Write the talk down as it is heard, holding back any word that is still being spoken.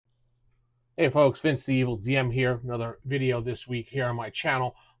Hey folks, Vince the Evil DM here. Another video this week here on my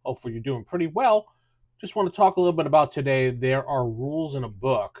channel. Hopefully you're doing pretty well. Just want to talk a little bit about today. There are rules in a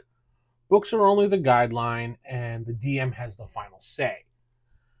book. Books are only the guideline and the DM has the final say.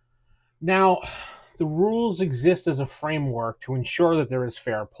 Now, the rules exist as a framework to ensure that there is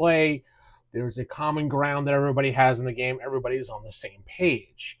fair play. There is a common ground that everybody has in the game. Everybody is on the same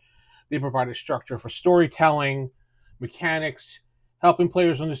page. They provide a structure for storytelling, mechanics, helping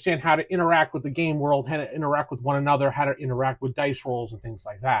players understand how to interact with the game world, how to interact with one another, how to interact with dice rolls and things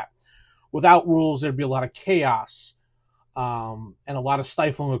like that. Without rules, there'd be a lot of chaos and a lot of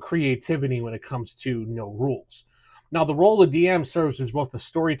stifling of creativity when it comes to no rules. Now, the role of DM serves as both a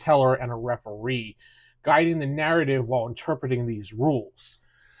storyteller and a referee, guiding the narrative while interpreting these rules.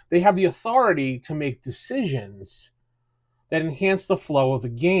 They have the authority to make decisions that enhance the flow of the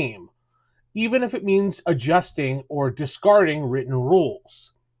game, even if it means adjusting or discarding written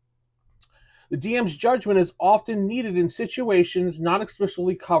rules. The DM's judgment is often needed in situations not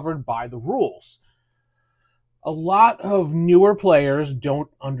explicitly covered by the rules. A lot of newer players don't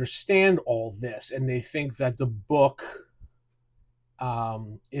understand all this, and they think that the book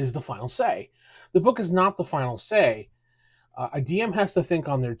is the final say. The book is not the final say. A DM has to think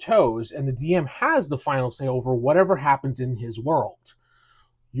on their toes, and the DM has the final say over whatever happens in his world.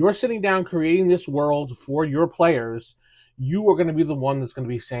 You're sitting down creating this world for your players. You are going to be the one that's going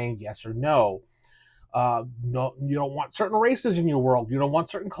to be saying yes or no. No, you don't want certain races in your world. You don't want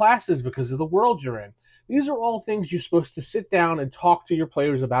certain classes because of the world you're in. These are all things you're supposed to sit down and talk to your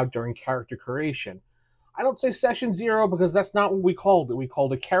players about during character creation. I don't say session 0 because that's not what we called it. We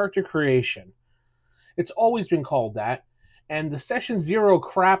called it character creation. It's always been called that. And the session 0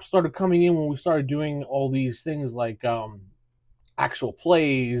 crap started coming in when we started doing all these things like actual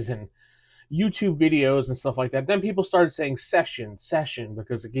plays and YouTube videos and stuff like that. Then people started saying session,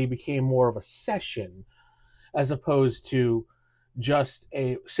 because it became more of a session as opposed to just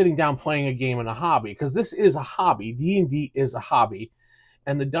a sitting down playing a game and a hobby. Because this is a hobby. D&D is a hobby.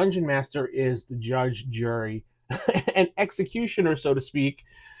 And the Dungeon Master is the judge, jury, and executioner, so to speak,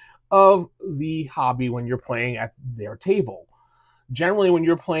 of the hobby when you're playing at their table. Generally, when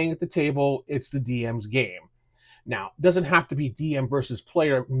you're playing at the table, it's the DM's game. Now, it doesn't have to be DM versus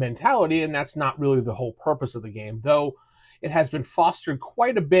player mentality, and that's not really the whole purpose of the game, though it has been fostered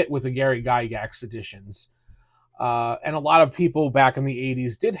quite a bit with the Gary Gygax editions. And a lot of people back in the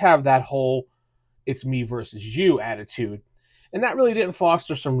 80s did have that whole it's me versus you attitude, and that really didn't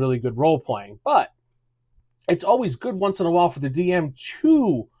foster some really good role-playing. But it's always good once in a while for the DM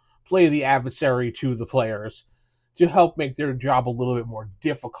to play the adversary to the players to help make their job a little bit more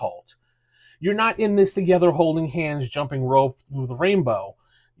difficult. You're not in this together holding hands, jumping rope through the rainbow.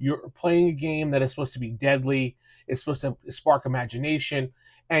 You're playing a game that is supposed to be deadly. It's supposed to spark imagination.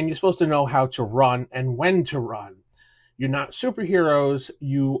 And you're supposed to know how to run and when to run. You're not superheroes.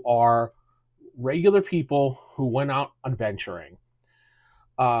 You are regular people who went out adventuring.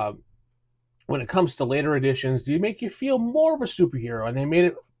 When it comes to later editions, they make you feel more of a superhero.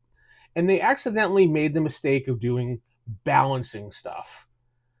 And they accidentally made the mistake of doing balancing stuff.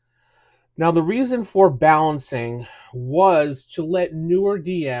 Now, the reason for balancing was to let newer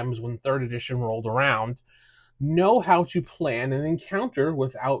DMs, when 3rd edition rolled around, know how to plan an encounter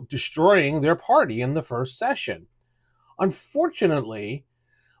without destroying their party in the first session. Unfortunately,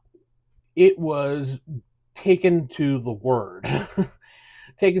 it was taken to the word,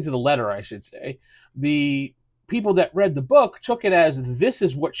 taken to the letter, I should say. The people that read the book took it as this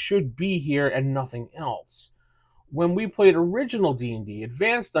is what should be here and nothing else. When we played original D&D,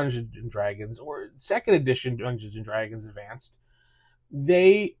 Advanced Dungeons & Dragons, or 2nd edition Dungeons & Dragons Advanced,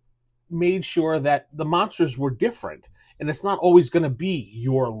 they made sure that the monsters were different. And it's not always going to be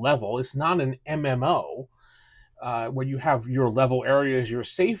your level. It's not an MMO where you have your level areas you're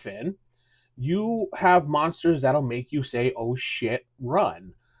safe in. You have monsters that'll make you say, oh shit,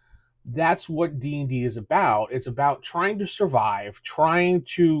 run. That's what D&D is about. It's about trying to survive, trying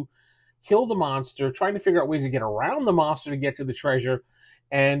to kill the monster, trying to figure out ways to get around the monster to get to the treasure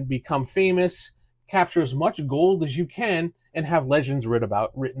and become famous, capture as much gold as you can, and have legends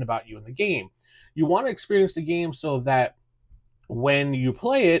written about you in the game. You want to experience the game so that when you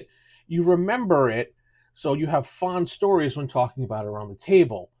play it, you remember it, so you have fond stories when talking about it around the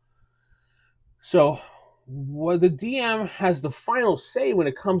table. So, the DM has the final say when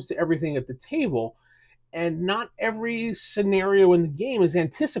it comes to everything at the table, and not every scenario in the game is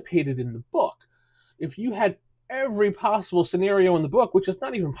anticipated in the book. If you had every possible scenario in the book, which is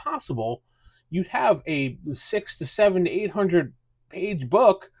not even possible, you'd have a 600 to 700 to 800 page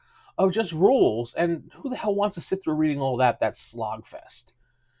book of just rules. And who the hell wants to sit through reading all that? That's slogfest.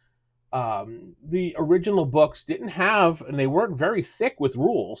 The original books didn't have, and they weren't very thick with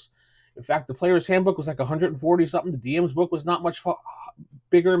rules. In fact, the player's handbook was like 140 something. The DM's book was not much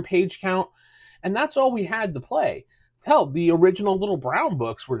bigger in page count, and that's all we had to play. Hell, the original little brown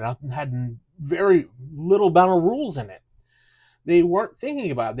books had very little amount of rules in it. They weren't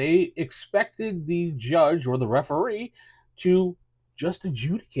thinking about it. They expected the judge or the referee to just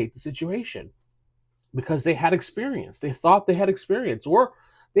adjudicate the situation because they had experience. They thought they had experience, or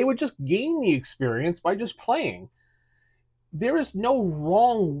they would just gain the experience by just playing. There is no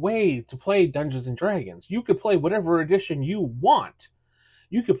wrong way to play Dungeons and Dragons. You could play whatever edition you want.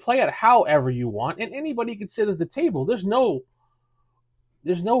 You could play it however you want, and anybody could sit at the table. There's no,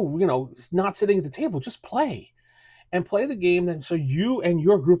 not sitting at the table. Just play. And play the game and so you and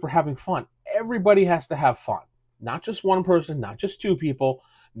your group are having fun. Everybody has to have fun. Not just one person, not just two people,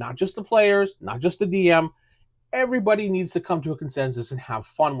 not just the players, not just the DM. Everybody needs to come to a consensus and have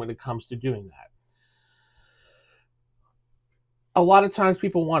fun when it comes to doing that. A lot of times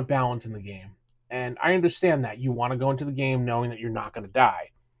people want balance in the game. And I understand that. You want to go into the game knowing that you're not going to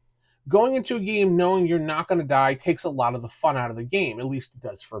die. Going into a game knowing you're not going to die takes a lot of the fun out of the game. At least it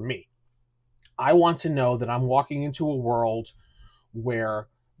does for me. I want to know that I'm walking into a world where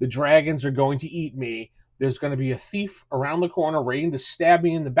the dragons are going to eat me. There's going to be a thief around the corner waiting to stab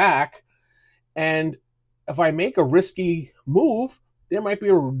me in the back. And if I make a risky move, there might be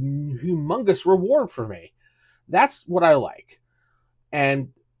a humongous reward for me. That's what I like. And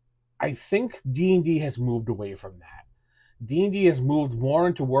I think D&D has moved away from that. D&D has moved more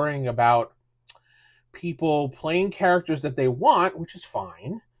into worrying about people playing characters that they want, which is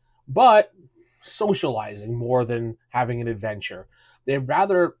fine, but socializing more than having an adventure. They'd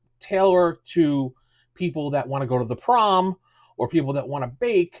rather tailor to people that want to go to the prom or people that want to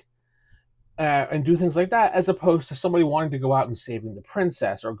bake and do things like that, as opposed to somebody wanting to go out and saving the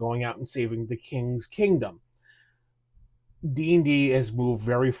princess or going out and saving the king's kingdom. D&D has moved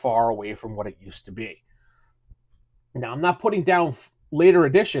very far away from what it used to be. Now, I'm not putting down later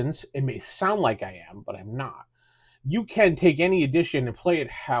editions. It may sound like I am, but I'm not. You can take any edition and play it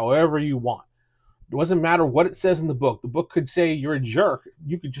however you want. It doesn't matter what it says in the book. The book could say you're a jerk.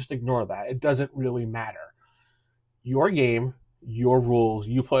 You could just ignore that. It doesn't really matter. Your game, your rules,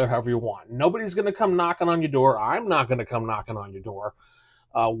 you play it however you want. Nobody's going to come knocking on your door. I'm not going to come knocking on your door.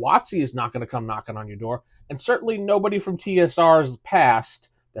 WotC is not going to come knocking on your door. And certainly nobody from TSR's past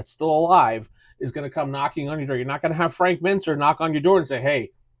that's still alive is going to come knocking on your door. You're not going to have Frank Mincer knock on your door and say,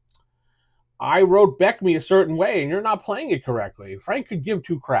 hey, I wrote Beck Me a certain way and you're not playing it correctly. Frank could give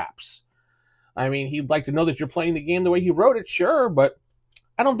two craps. I mean, he'd like to know that you're playing the game the way he wrote it, sure, but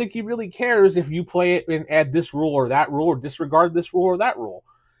I don't think he really cares if you play it and add this rule or disregard this rule or that rule.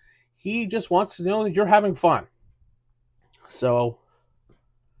 He just wants to know that you're having fun. So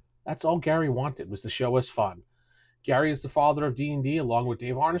that's all Gary wanted, was to show us fun. Gary is the father of D&D along with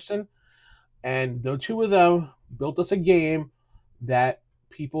Dave Arneson, and the two of them built us a game that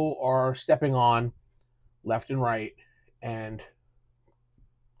people are stepping on left and right and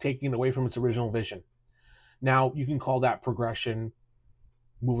taking it away from its original vision. Now, you can call that progression,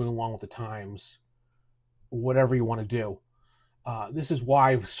 moving along with the times, whatever you want to do. This is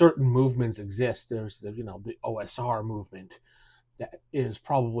why certain movements exist. There's the OSR movement that is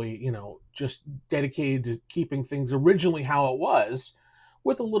probably, just dedicated to keeping things originally how it was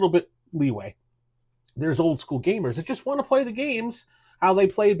with a little bit leeway. There's old school gamers that just want to play the games how they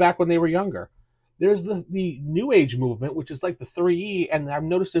played back when they were younger. There's the New Age movement, which is like the 3E, and I've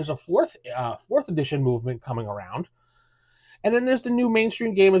noticed there's a fourth edition movement coming around. And then there's the new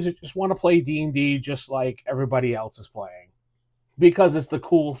mainstream gamers that just want to play D&D just like everybody else is playing because it's the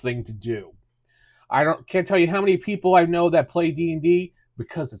cool thing to do. Can't tell you how many people I know that play D&D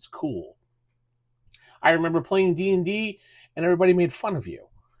because it's cool. I remember playing D&D and everybody made fun of you.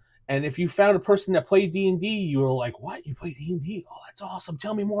 And if you found a person that played D&D, you were like, what? You play D&D? Oh, that's awesome.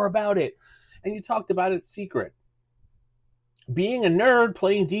 Tell me more about it. And you talked about it secret. Being a nerd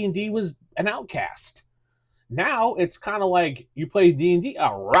playing D&D was an outcast. Now it's kind of like you play D&D,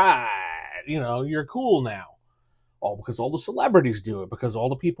 all right, you're cool now. All because all the celebrities do it, because all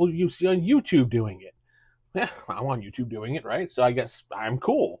the people you see on YouTube doing it. Yeah, I'm on YouTube doing it, right? So I guess I'm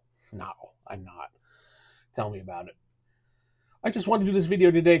cool. No, I'm not. Tell me about it. I just want to do this video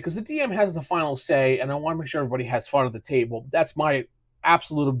today because the DM has the final say, and I want to make sure everybody has fun at the table. That's my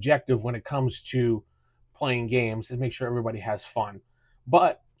absolute objective when it comes to playing games, and make sure everybody has fun.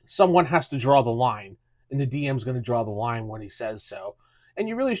 But someone has to draw the line, and the DM's going to draw the line when he says so. And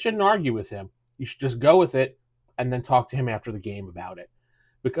you really shouldn't argue with him. You should just go with it and then talk to him after the game about it.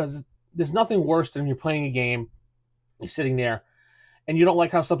 Because there's nothing worse than you're playing a game, you're sitting there, and you don't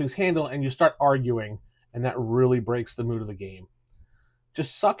like how something's handled, and you start arguing, and that really breaks the mood of the game.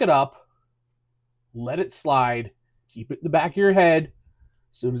 Just suck it up, let it slide, keep it in the back of your head.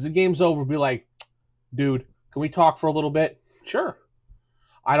 As soon as the game's over, be like, dude, can we talk for a little bit? Sure.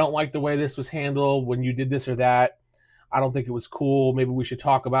 I don't like the way this was handled when you did this or that. I don't think it was cool. Maybe we should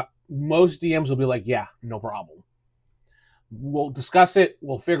talk about. Most DMs will be like, yeah, no problem. We'll discuss it.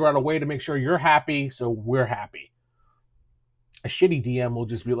 We'll figure out a way to make sure you're happy, so we're happy. A shitty DM will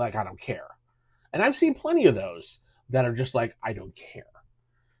just be like, I don't care. And I've seen plenty of those that are just like, I don't care.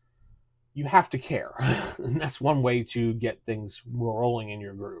 You have to care. And that's one way to get things rolling in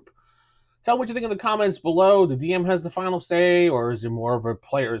your group. Tell me what you think in the comments below. The DM has the final say, or is it more of a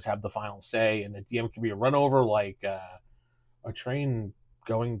players have the final say, and the DM can be a run over like a train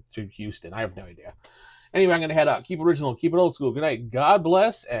going to Houston? I have no idea. Anyway, I'm going to head out. Keep it original. Keep it old school. Good night. God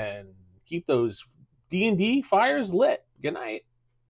bless, and keep those D&D fires lit. Good night.